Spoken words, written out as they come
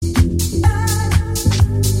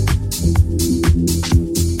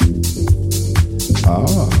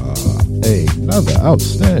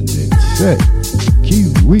outstanding set.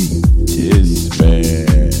 Kiwi Disman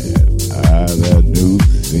out of New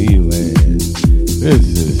Zealand. This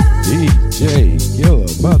is DJ Gilla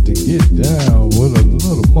about to get down with a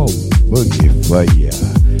little more boogie for ya.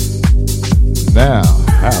 Now,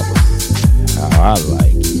 how I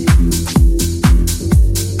like it.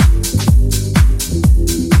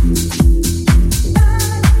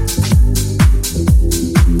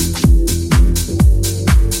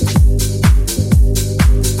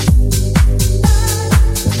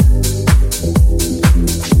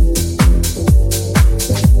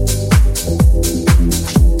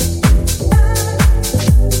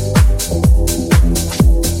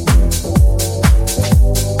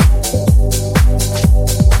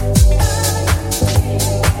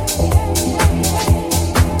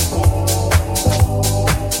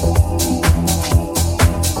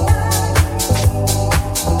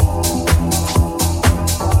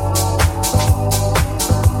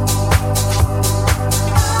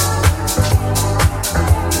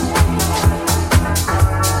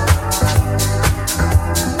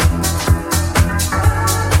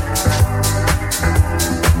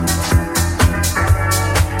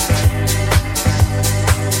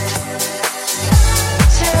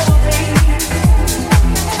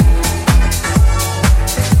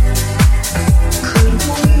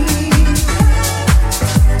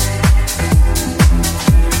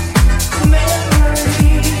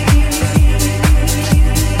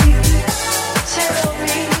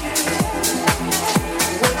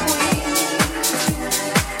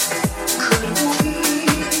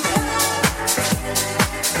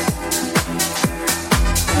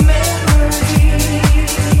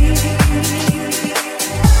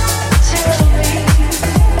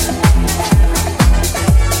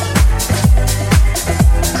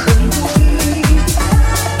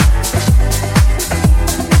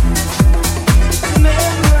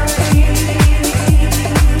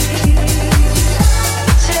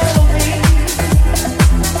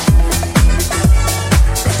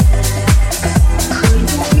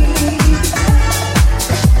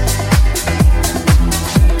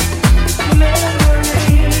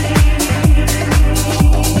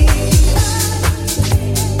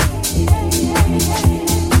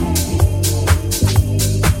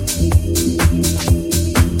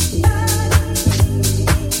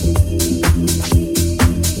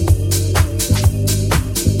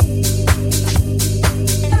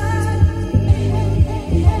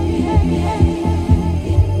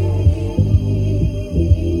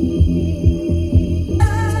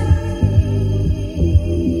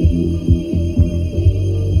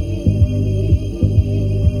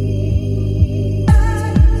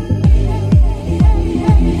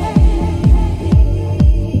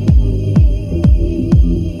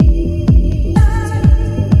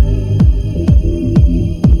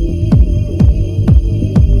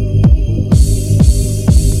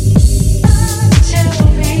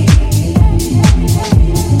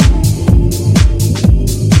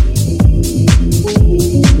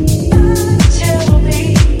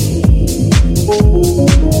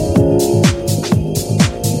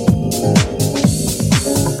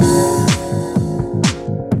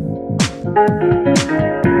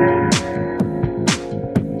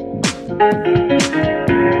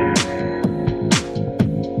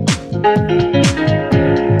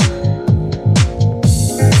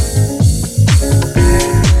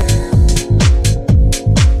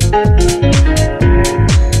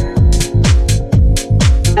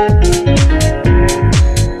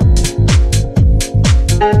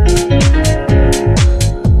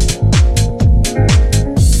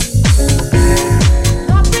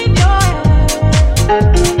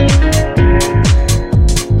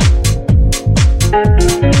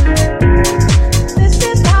 This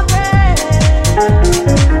is my friend.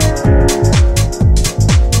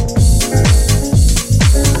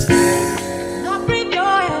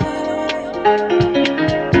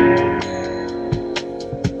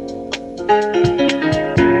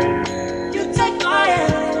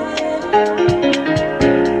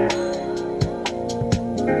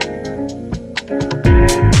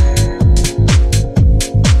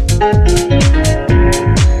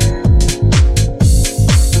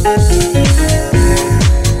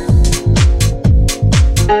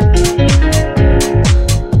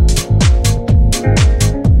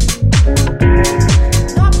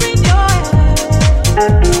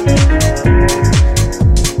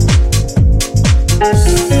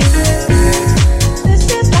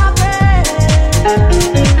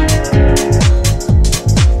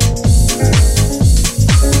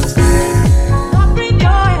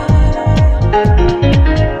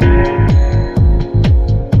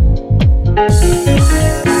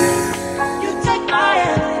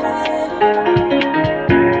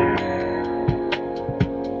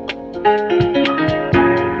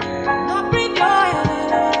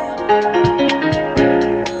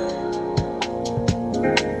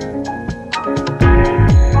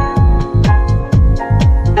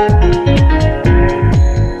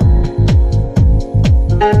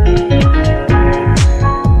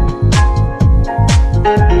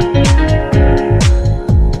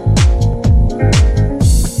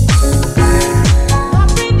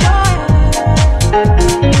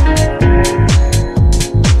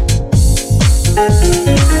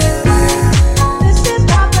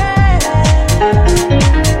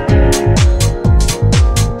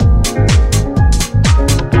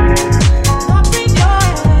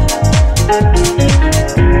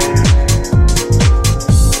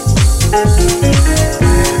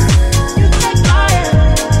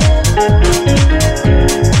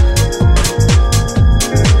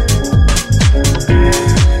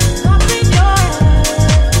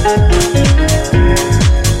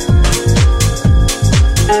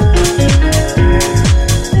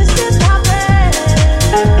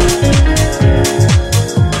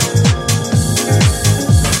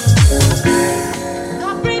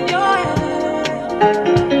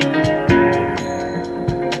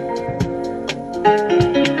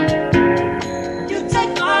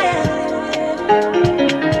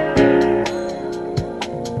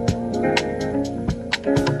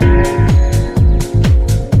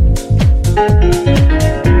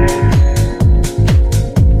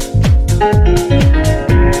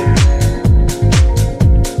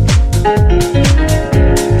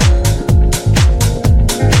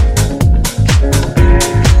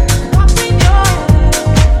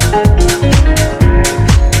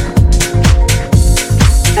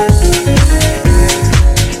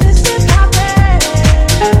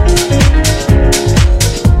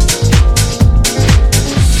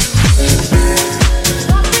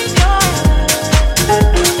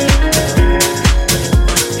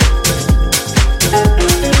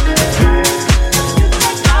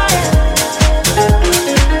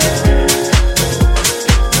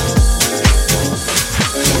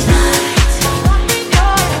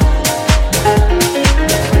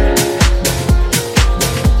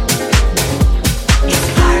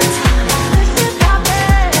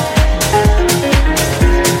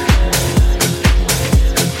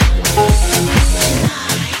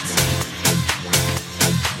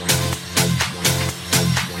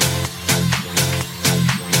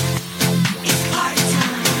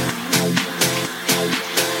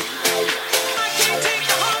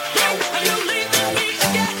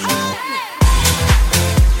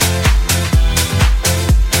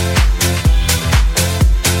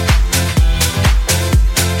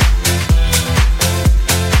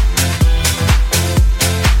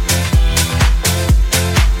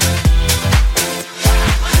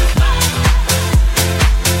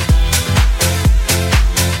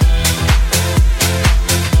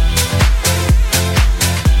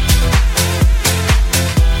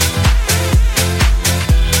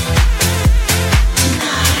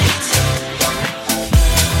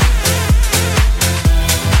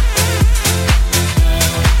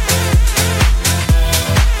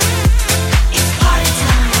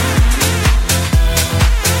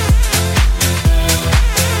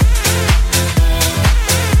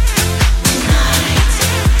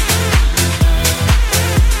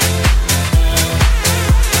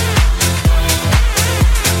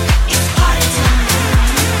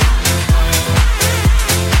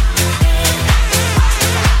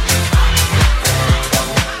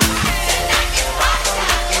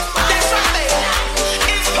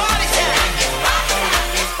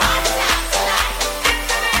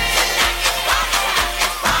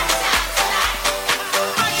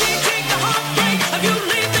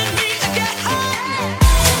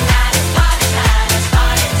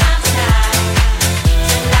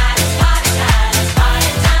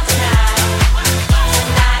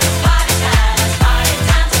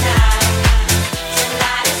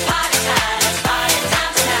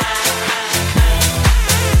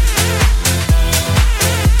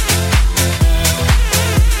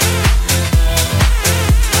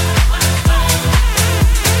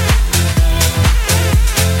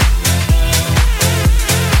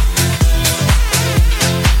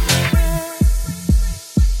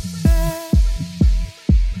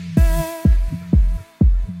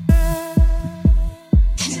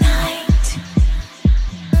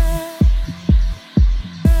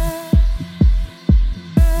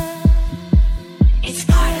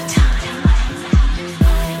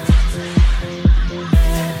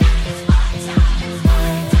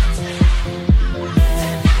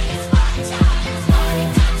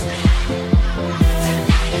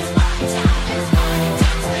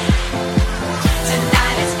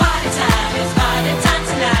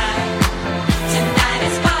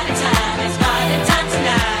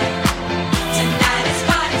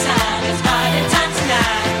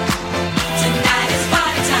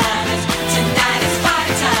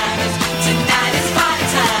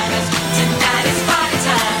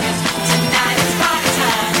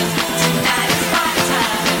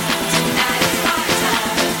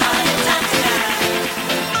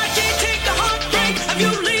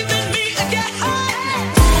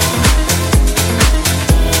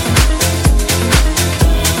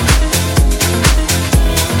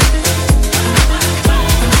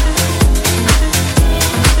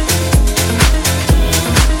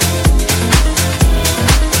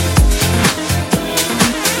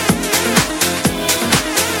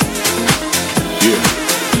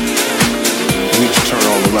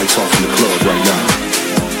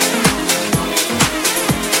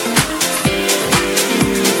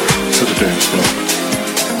 dance floor.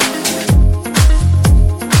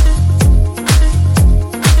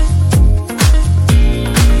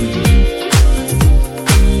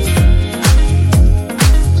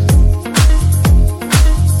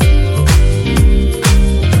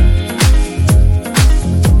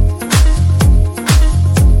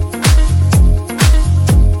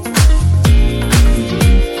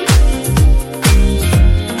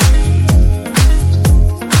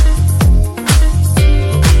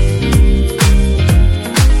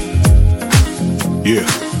 Yeah.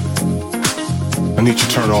 I need you to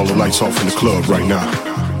turn all the lights off in the club right now.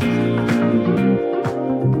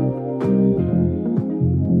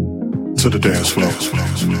 To the dance floor.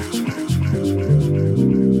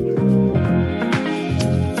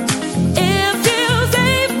 If you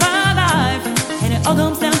save my life, and it all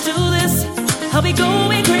comes down to this, I'll be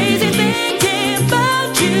going crazy thinking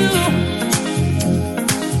about you.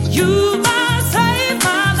 You might save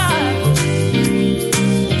my life.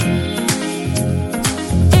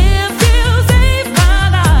 If you save my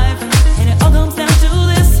life, and it all comes down to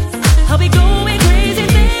this, I'll be going crazy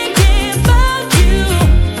thinking about you.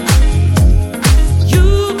 You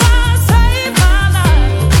might save my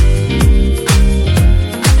life.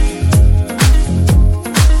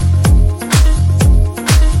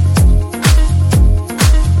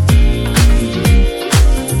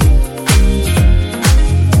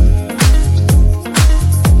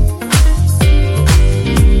 If you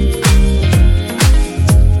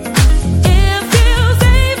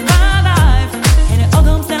save my life, and it all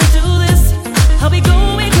comes down to this, I'll be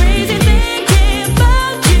going crazy thinking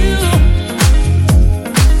about you.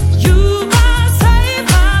 You might save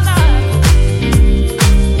my life.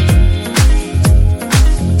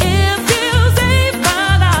 If you save my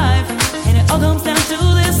life, and it all comes down to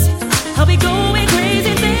this, I'll be going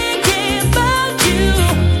crazy thinking about you.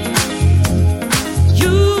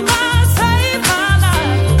 You might save my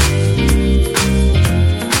life.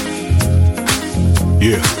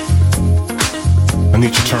 Yeah. I need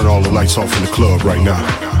you to turn all the lights off in the club right now.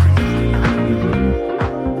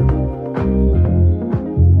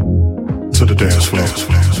 To the dance floor.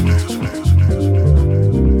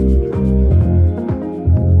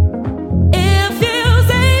 If you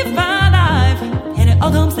save my life, and it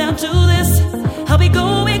all comes down to this, I'll be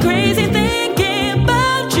going crazy thinking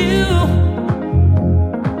about you.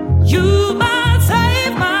 You might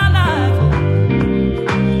save my life.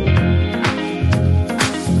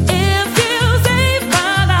 If you save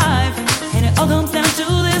my life, and it all comes down to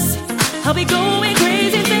this, I'll be going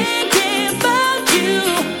crazy thinking about you.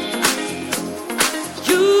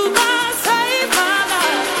 You might save my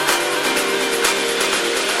life.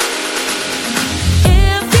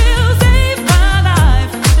 If you save my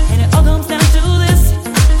life, and it all comes down to this,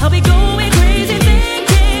 I'll be going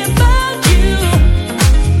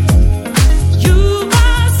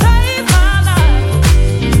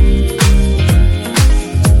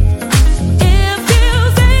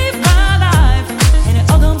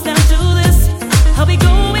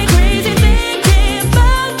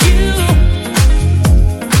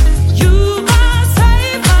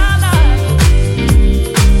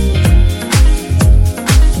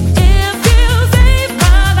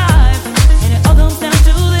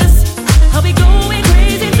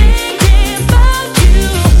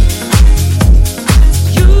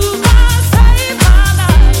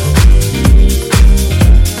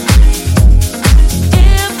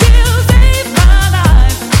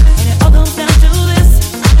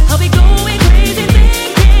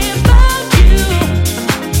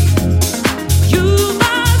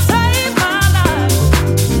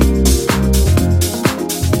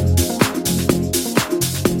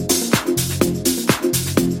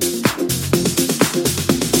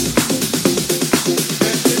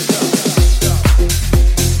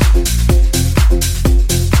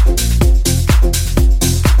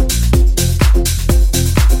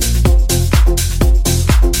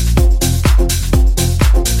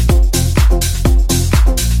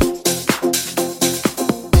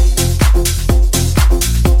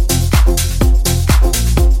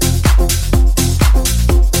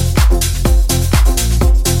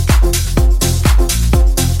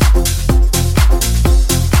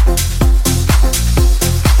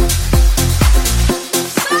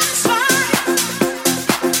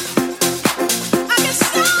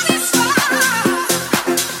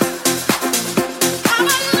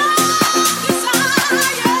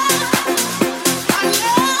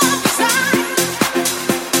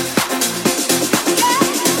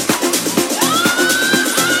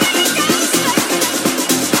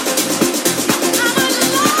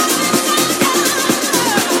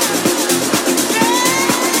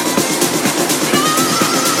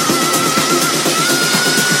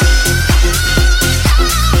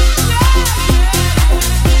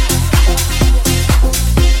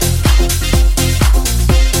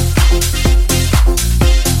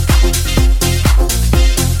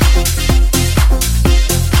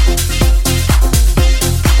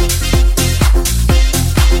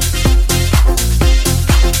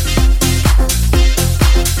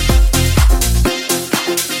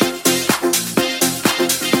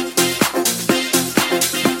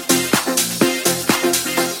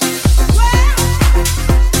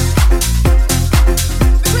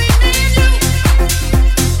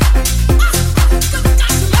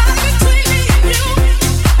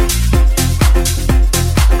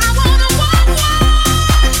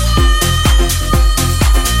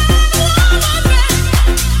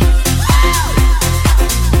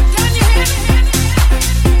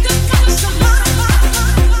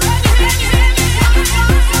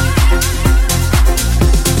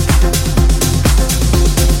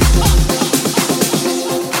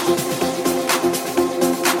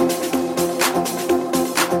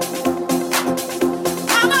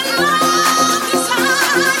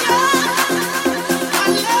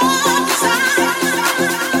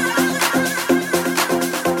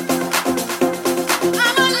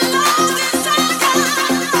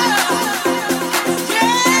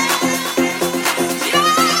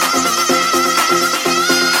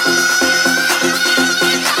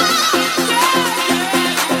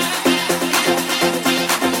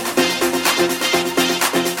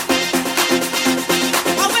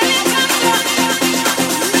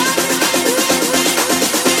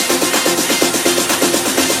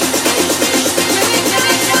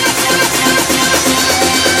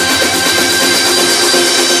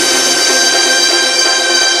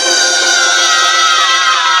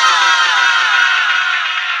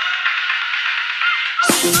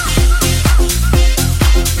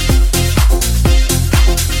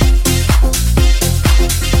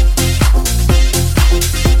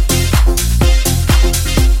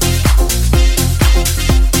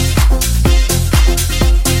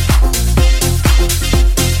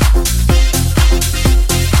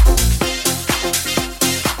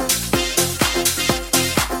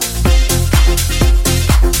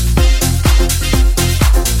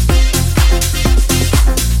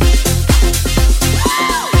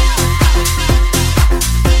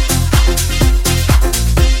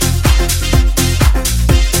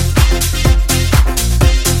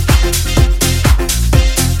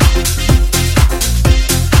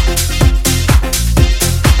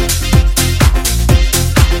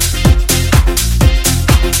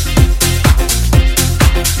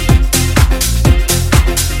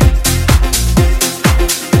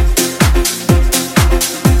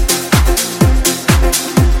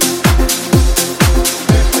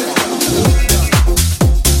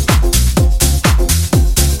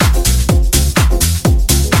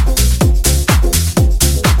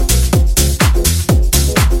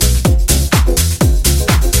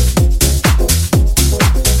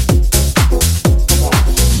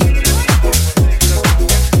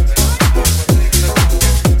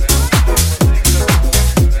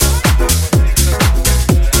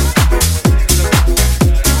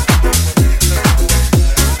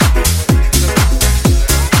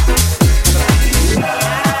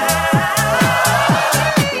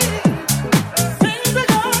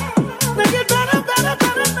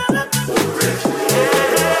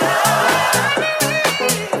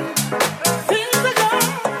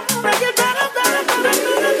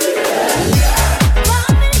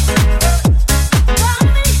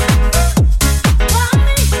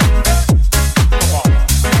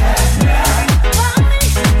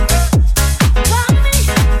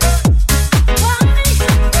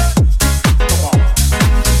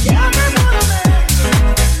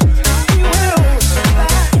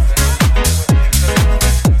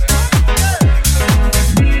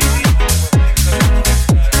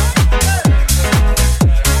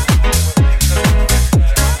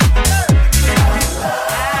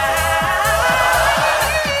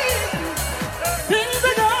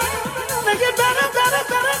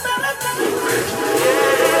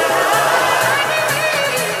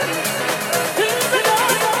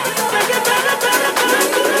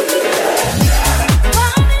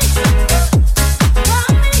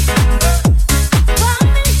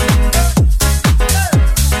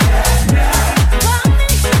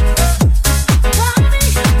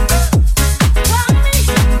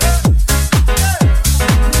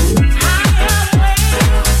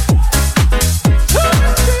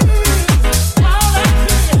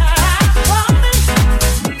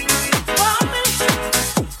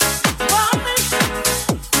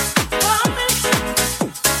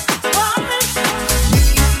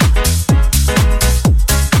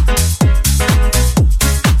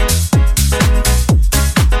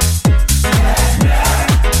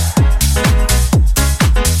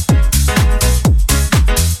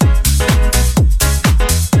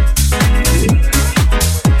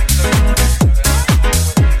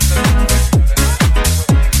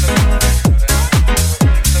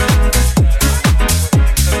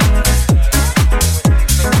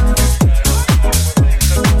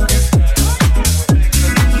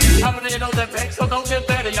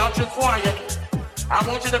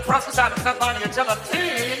the process out of on your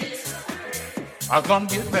gelatine are gonna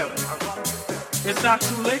get better. It's not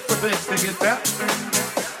too late for this to get better.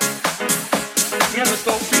 Yeah, let's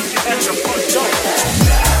go feature at your front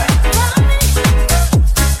door.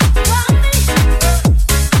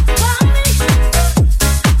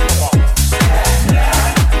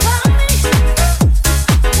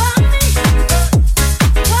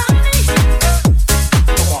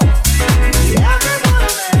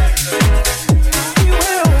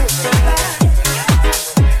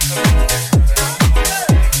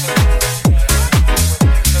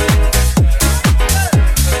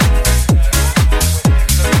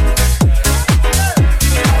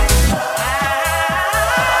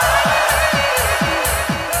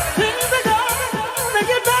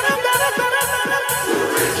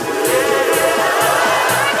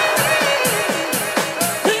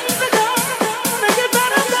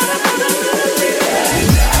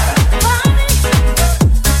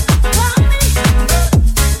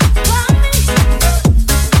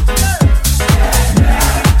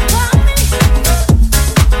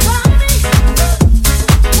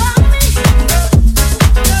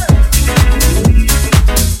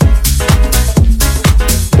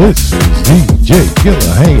 This is DJ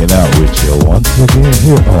Gilla hanging out with you once again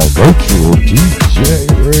here on Virtual DJ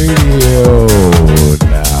Radio.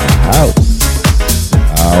 Now, house,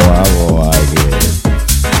 how I like it.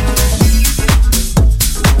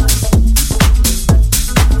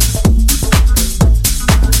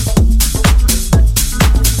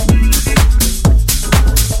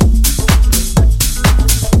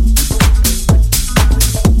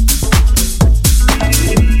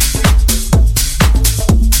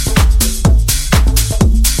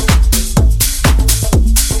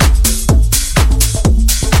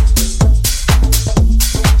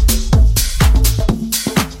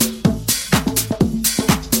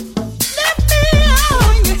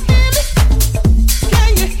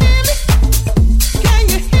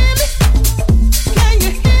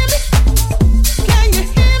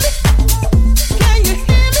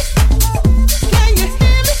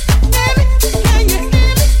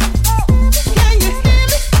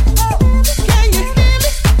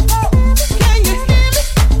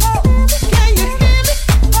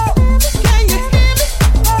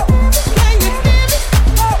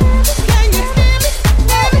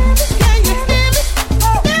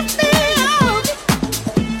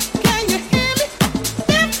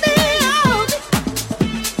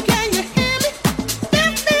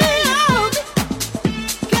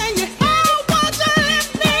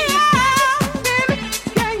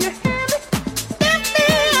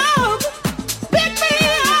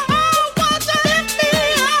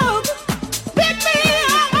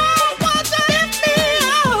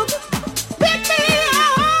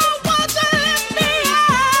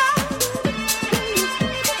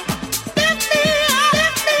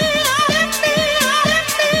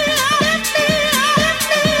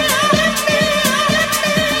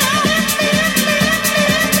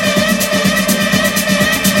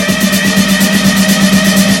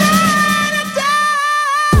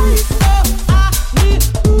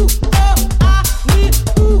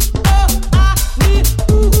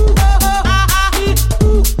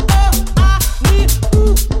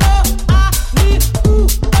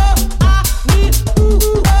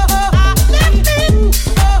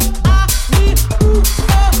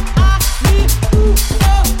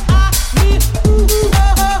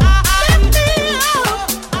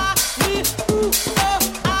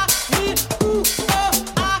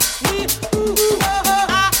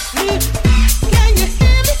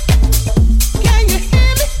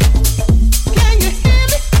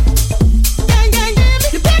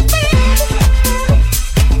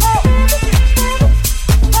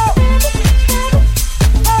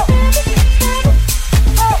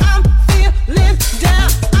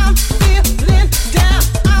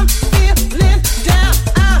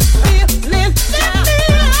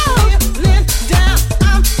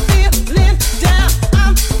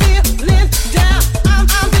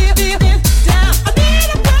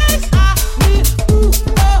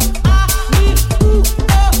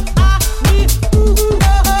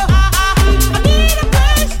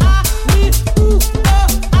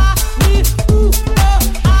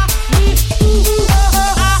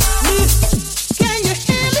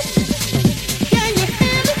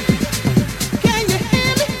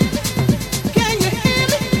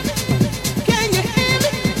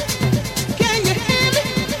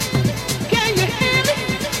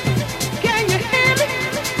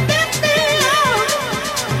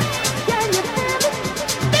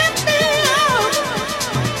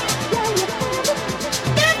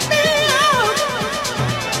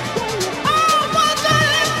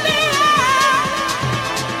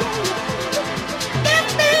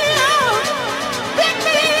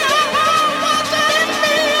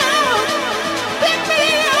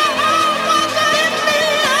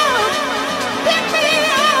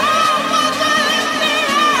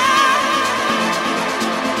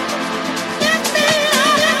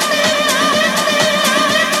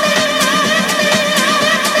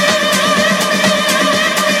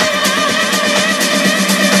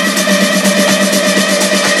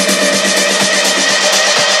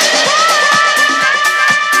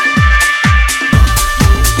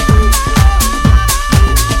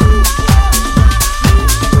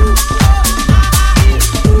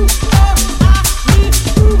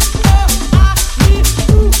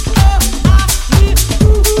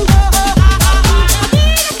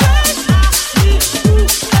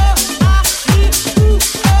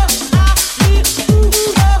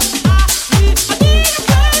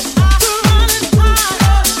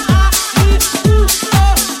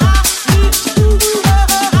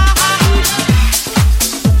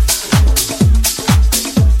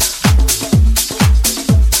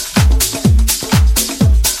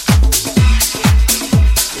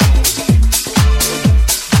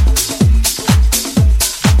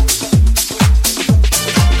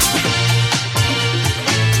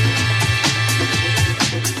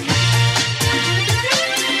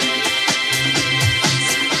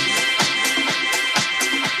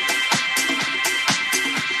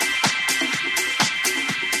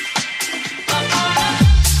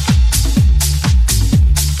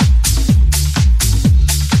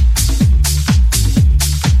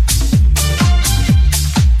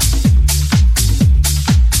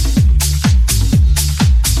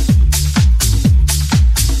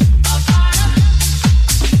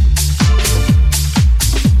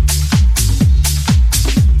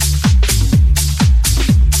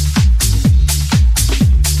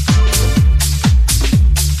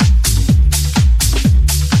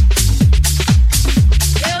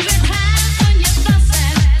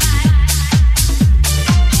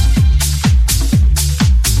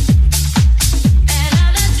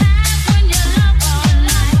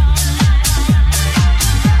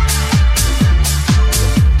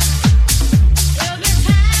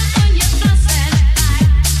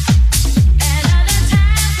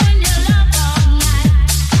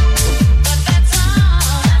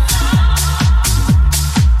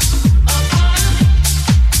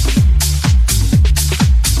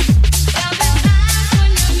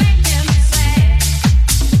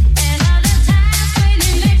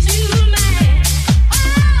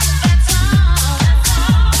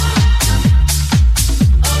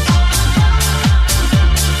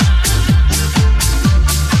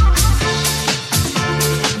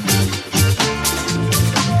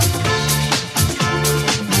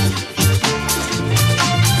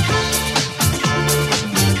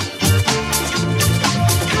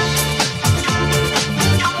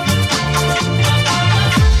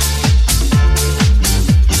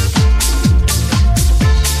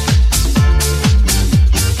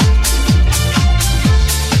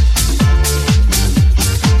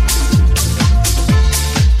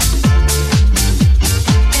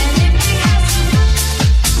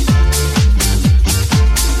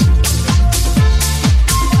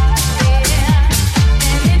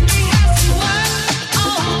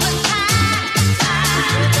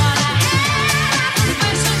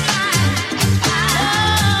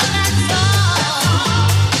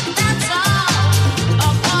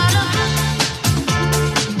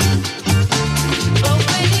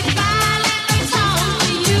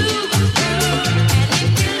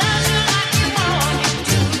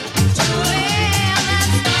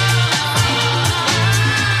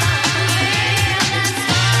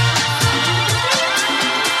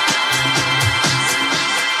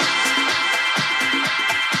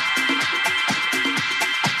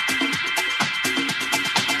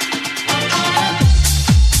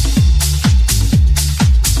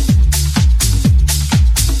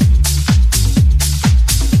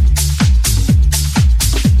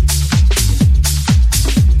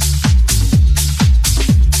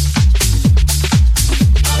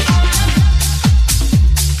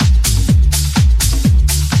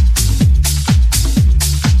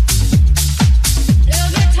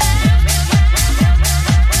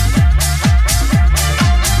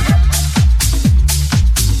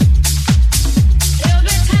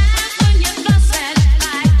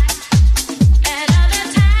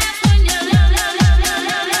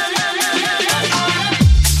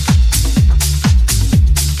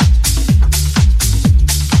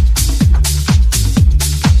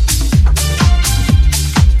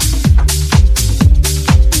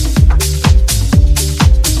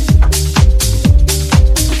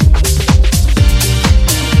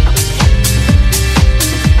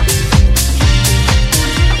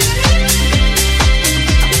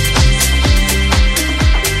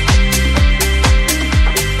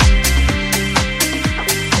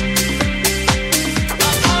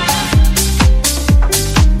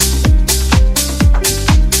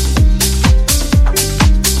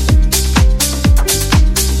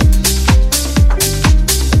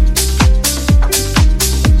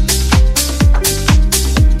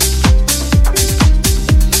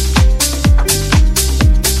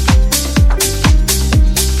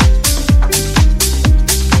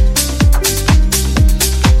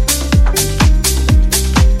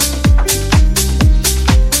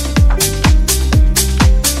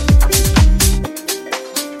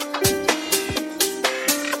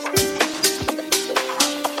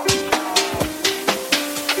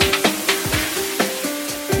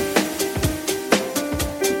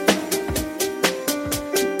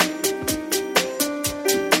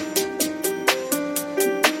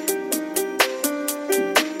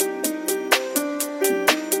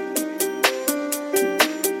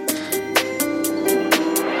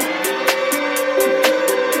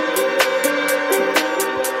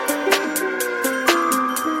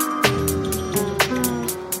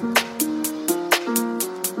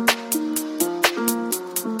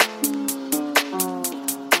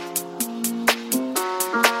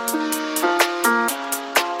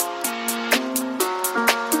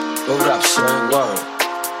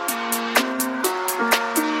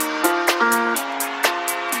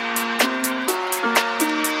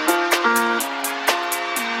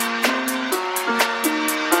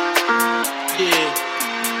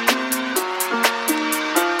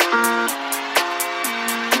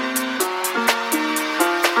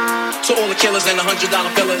 killers and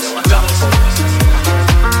 $100 fillers.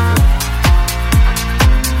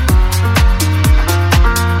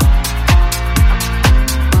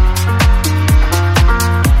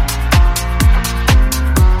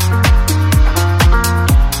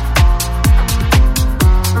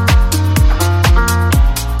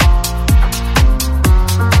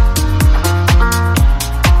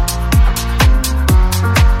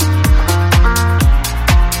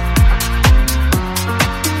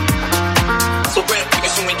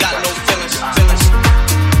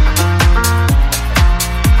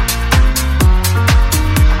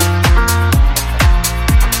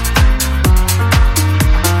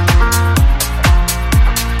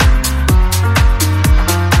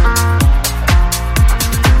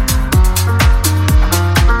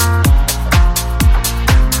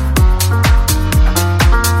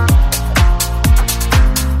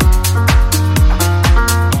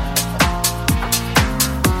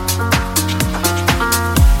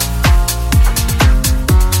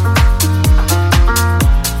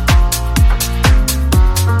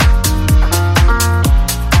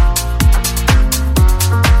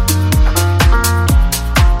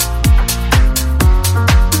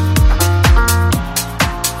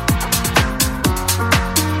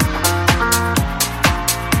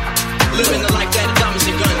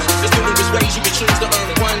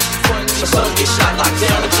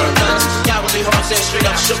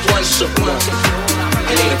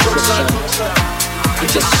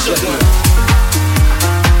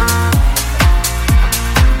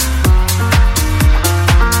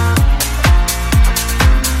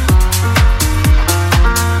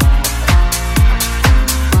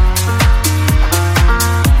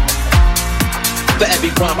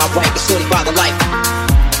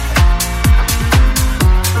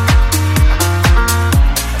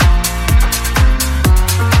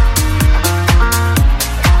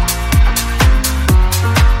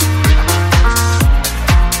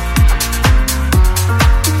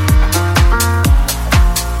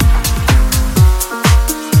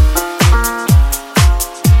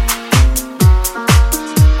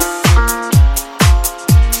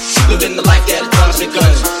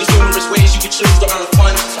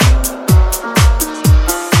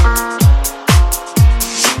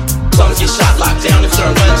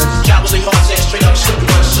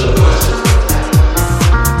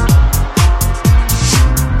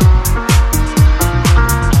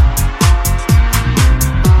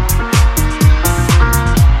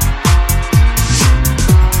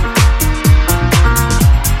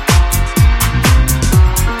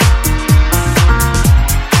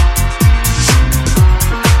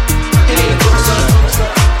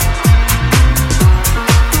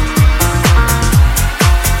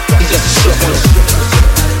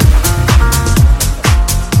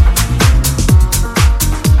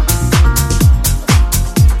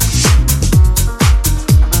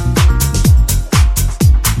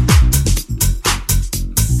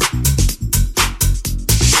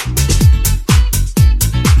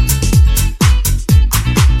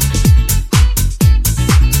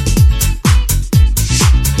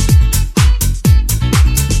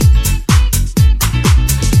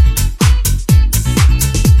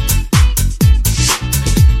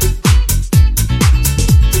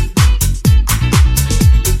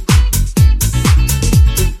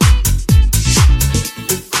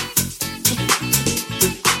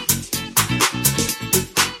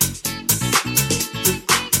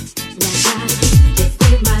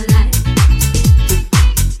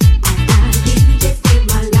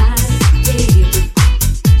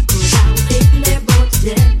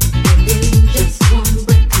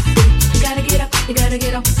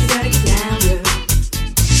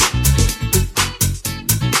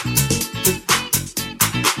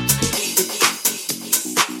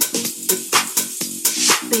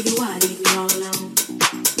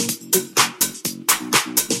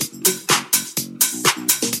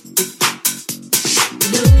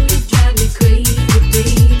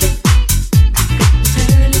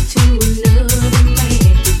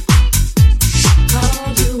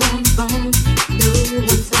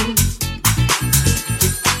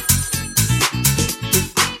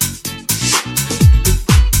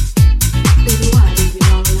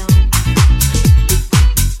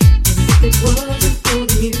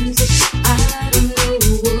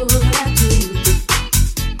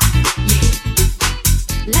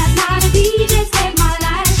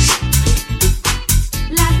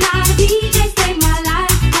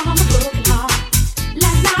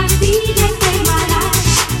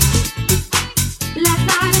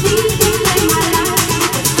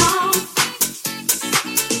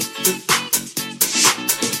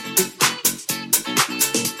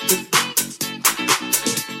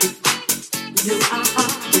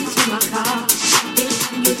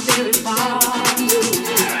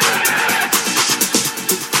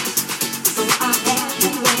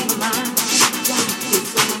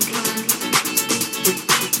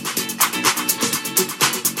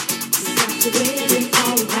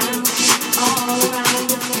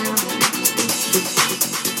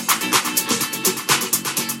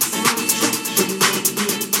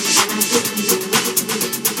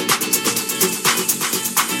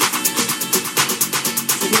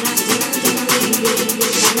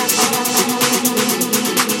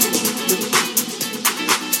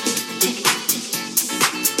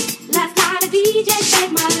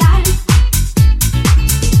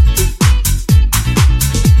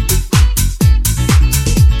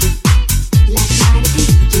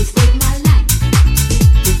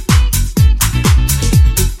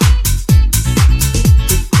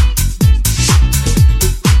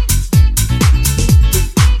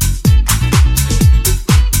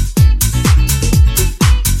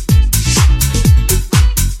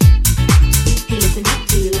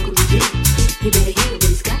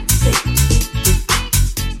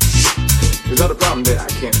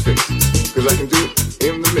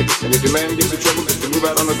 Your man gets in trouble if you move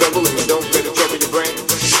out on the double and you don't let it trouble your brain.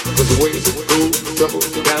 Cause the ways go trouble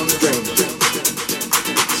down the drain.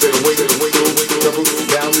 Say the way go trouble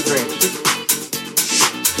down the drain.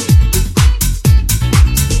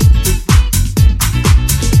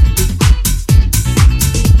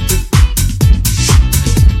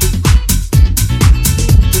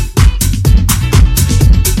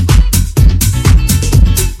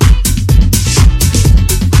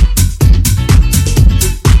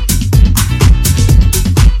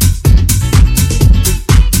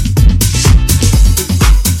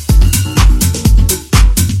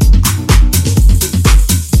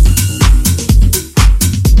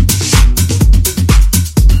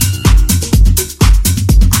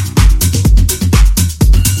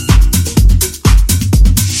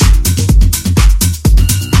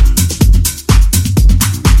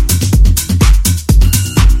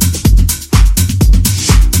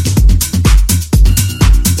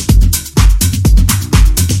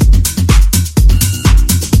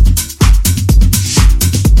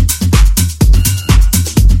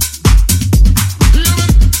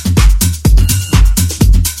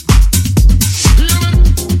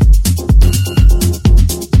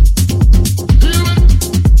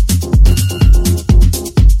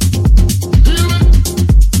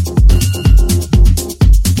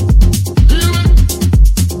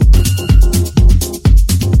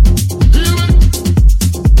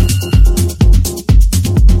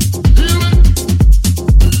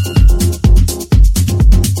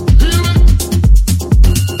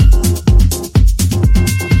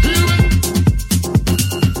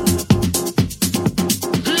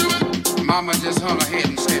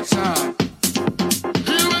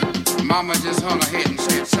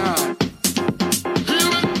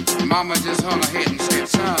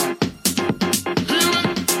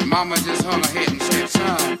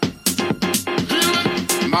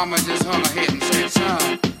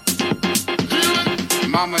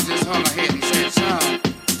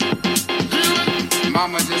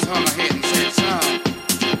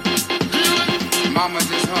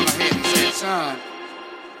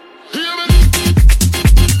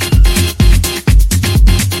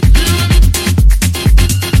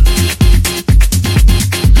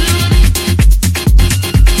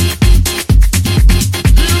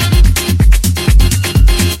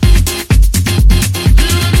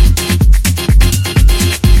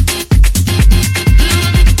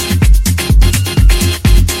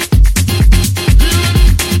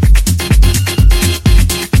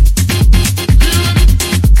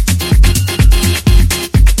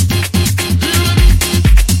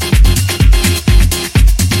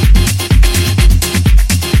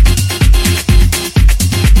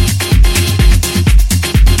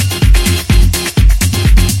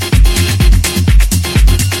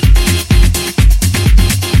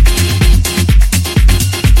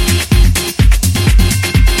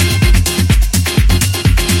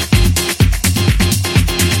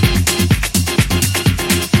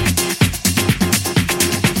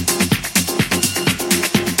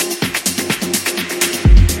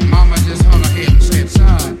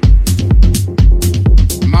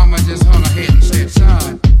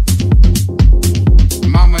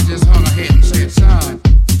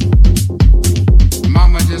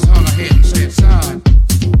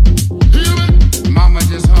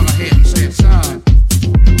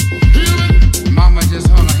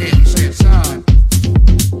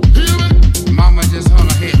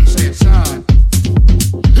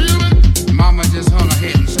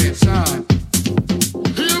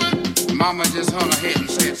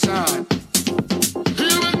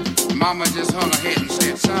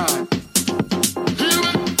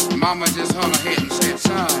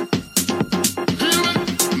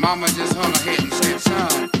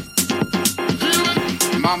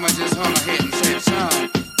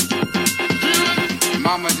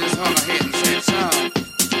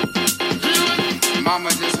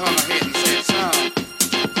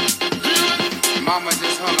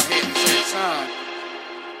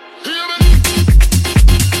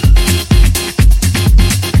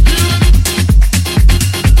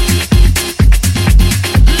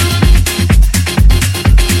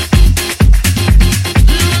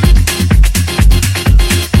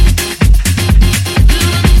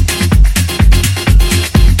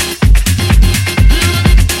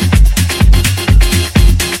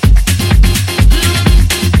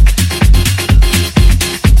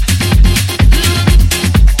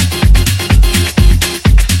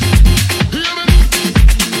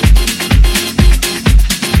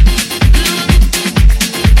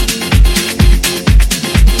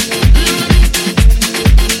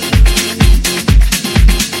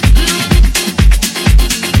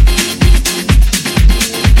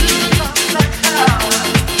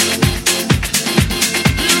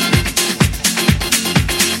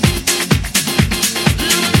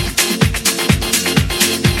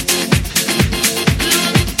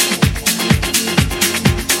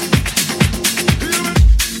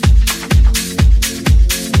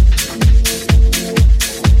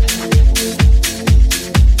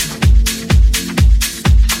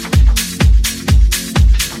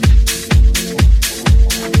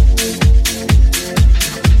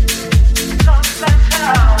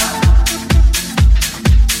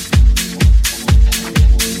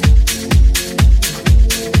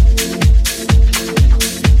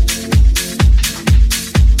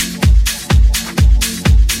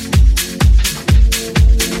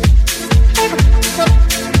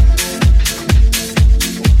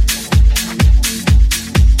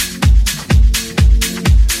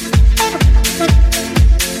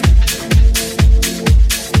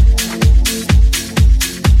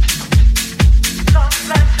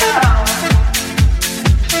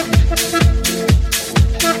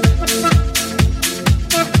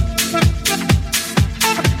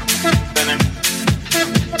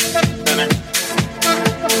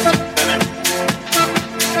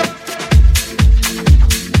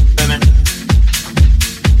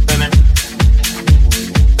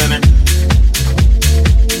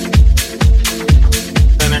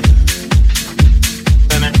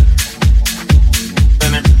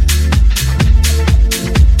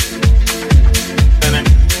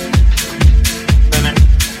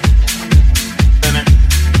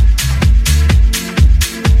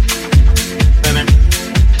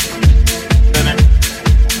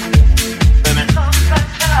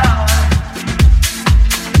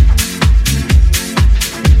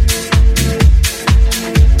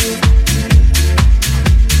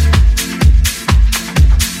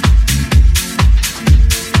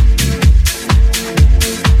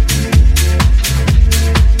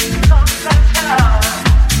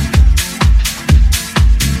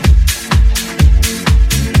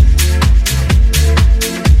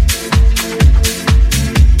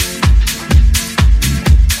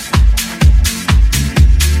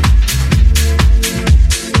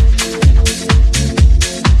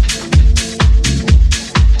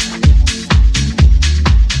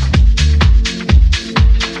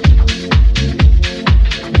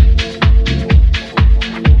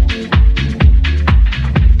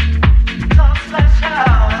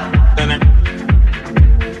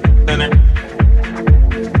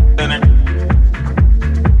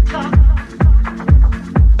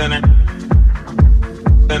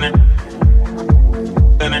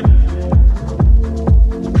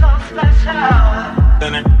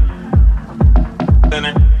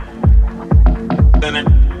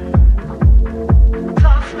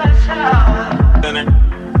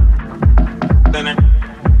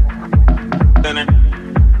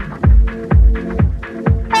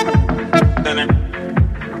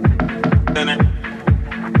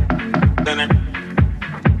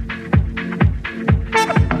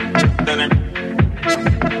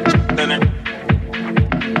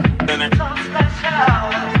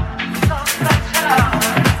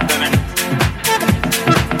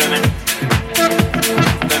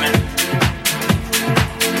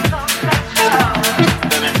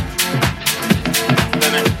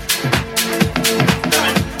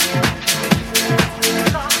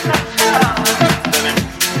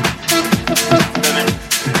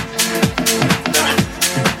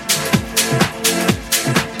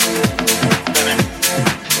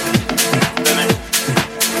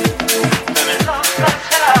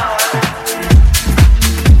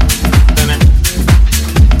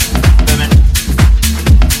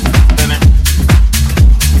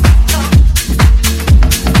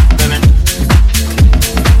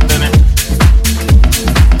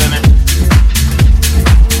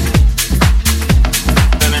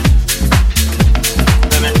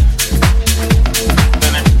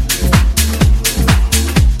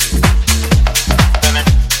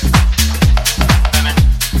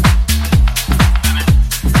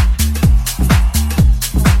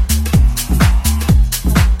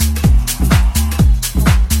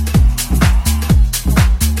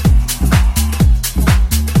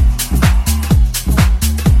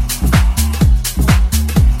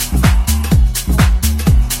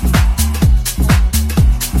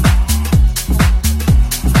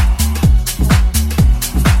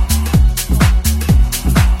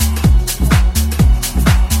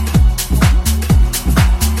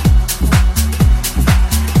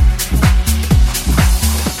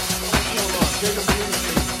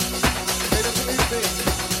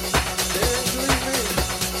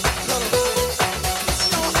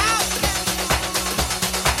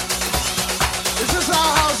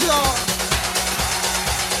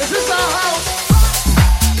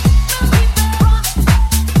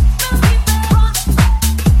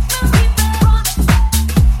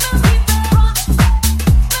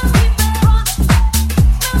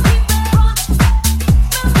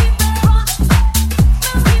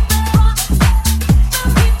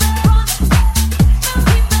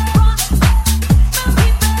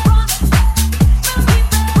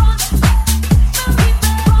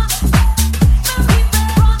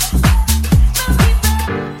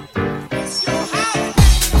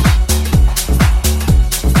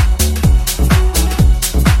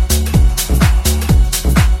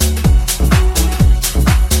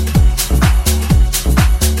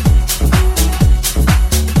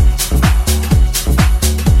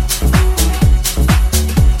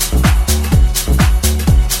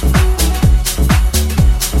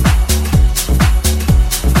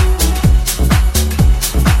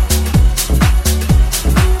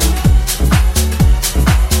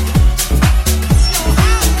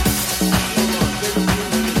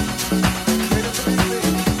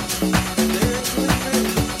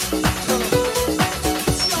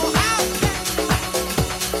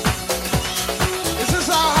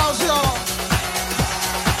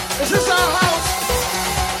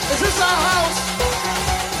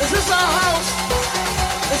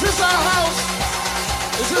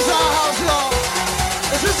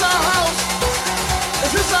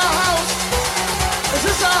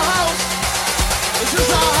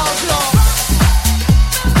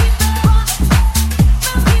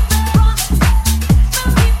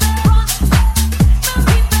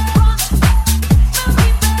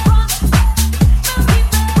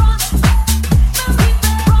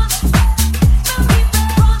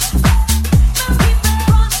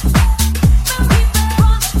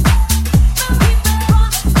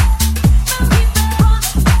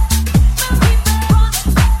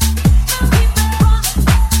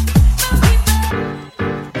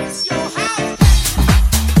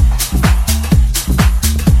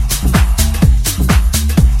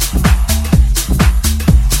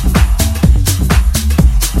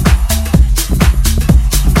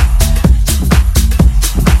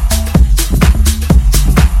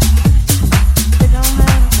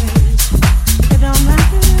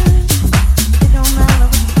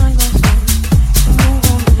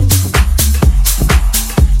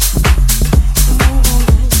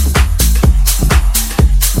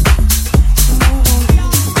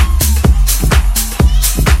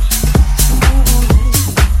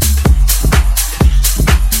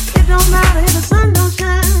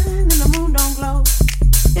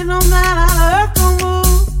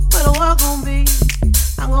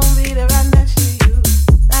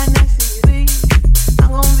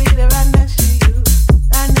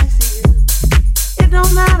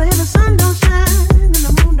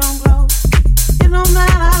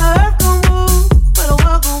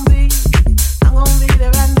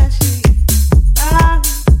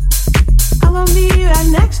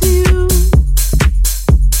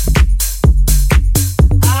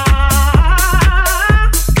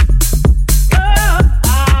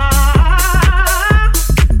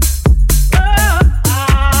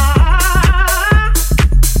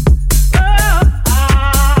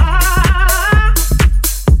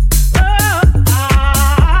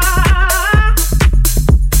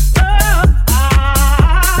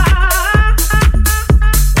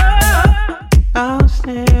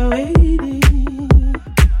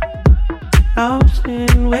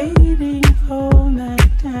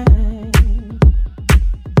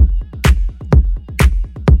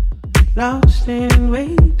 lost and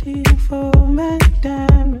waiting for my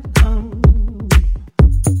time to come.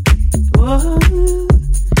 Whoa,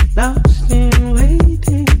 lost and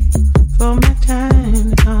waiting for my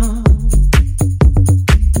time to come.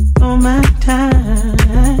 For my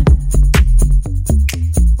time,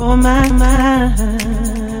 for my mind,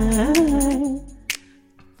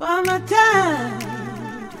 for my time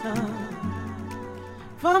to come.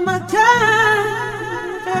 For my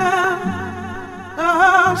time to come.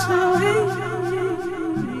 Lost and waiting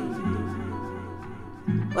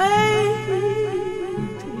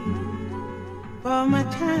for my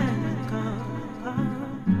time to come.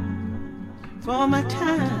 For my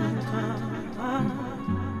time to come.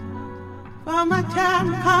 For my time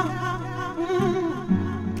to come.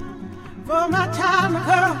 For my time to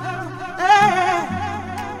come. Hey,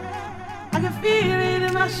 I can feel it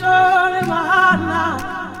in my soul, in my heart now.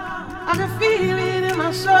 I can feel it in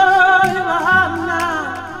my soul, in my heart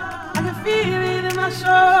now. I can feel it in my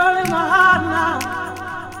soul, in my heart now.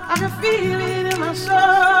 I can feel it in my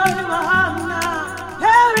soul, in my heart now.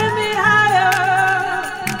 Carry me higher,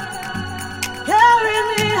 carry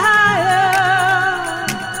me higher,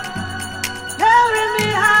 carry me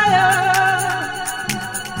higher,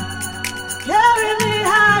 carry me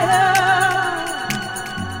higher,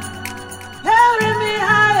 carry me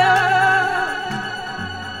higher.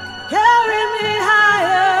 Carry me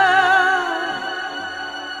higher,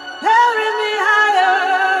 carry me higher,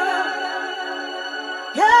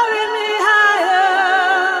 carry me higher.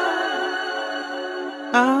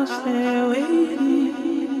 I'll stay waiting.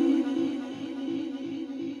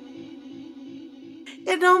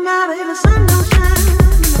 It don't matter if the sun don't shine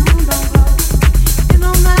and the moon don't glow. It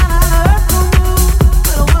don't matter how the earth gon' move,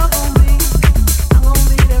 but the world gon' be. I'm gon'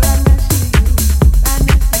 be there right next to you, right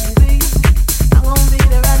next to you, baby. I'm gon' be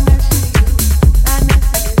there right next to you.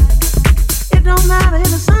 It don't matter if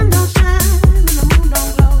the sun don't shine and the moon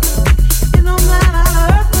don't glow. It don't matter how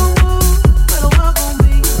the earth gon' move, but the world gon'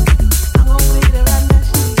 be. I'm gon' be there right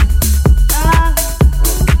next to you.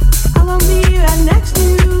 I'm gon' be right next to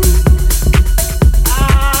you.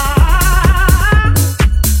 I'm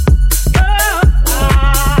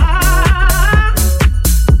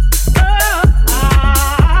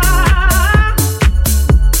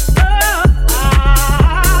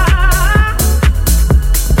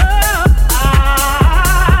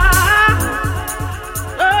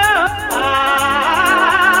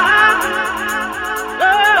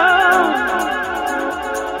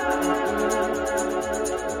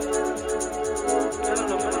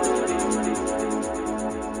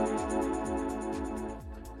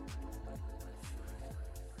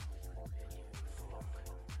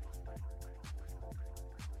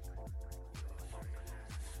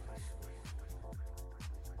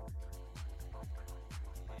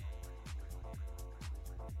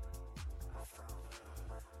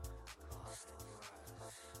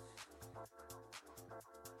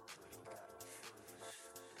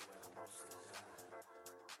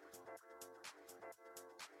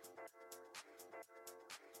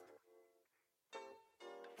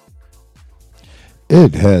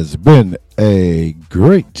It has been a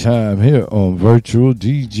great time here on Virtual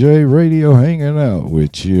DJ Radio, hanging out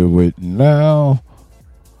with you with Now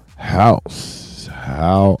House.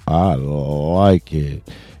 How I like it.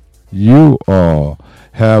 You all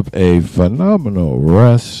have a phenomenal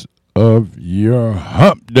rest of your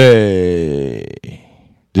hump day.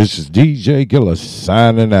 This is DJ Gilla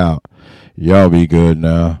signing out. Y'all be good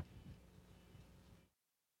now.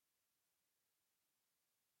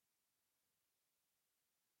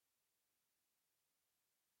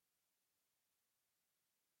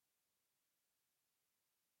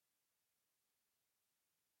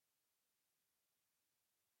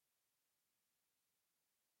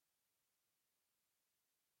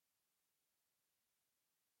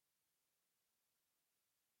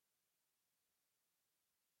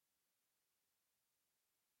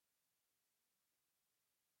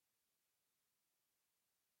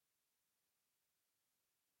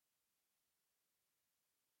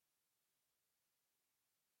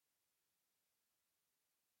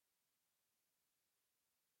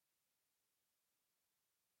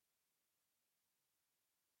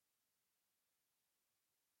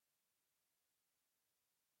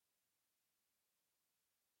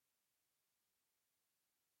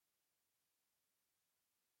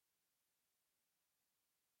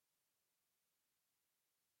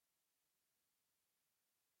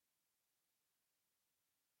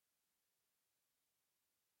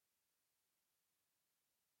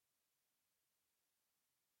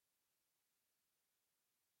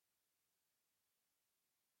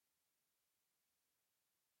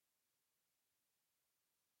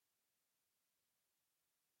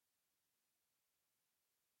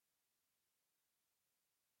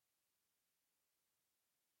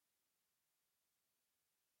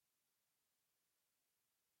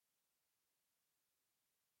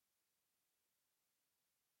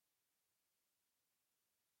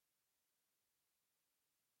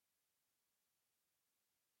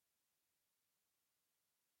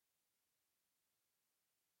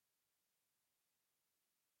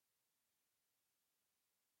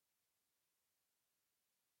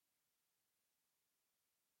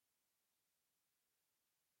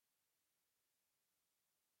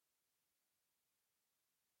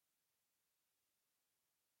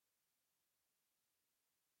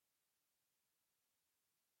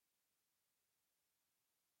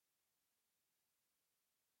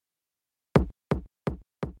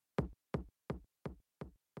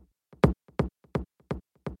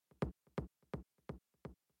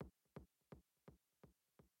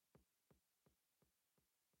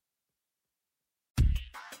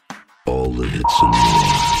 All the hits and more.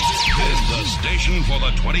 This is the station for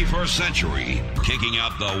the 21st century, kicking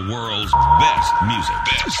out the world's best music.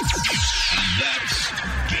 That's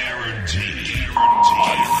guaranteed.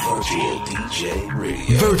 On Virtual DJ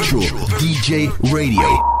Radio. Virtual DJ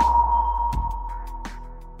Radio.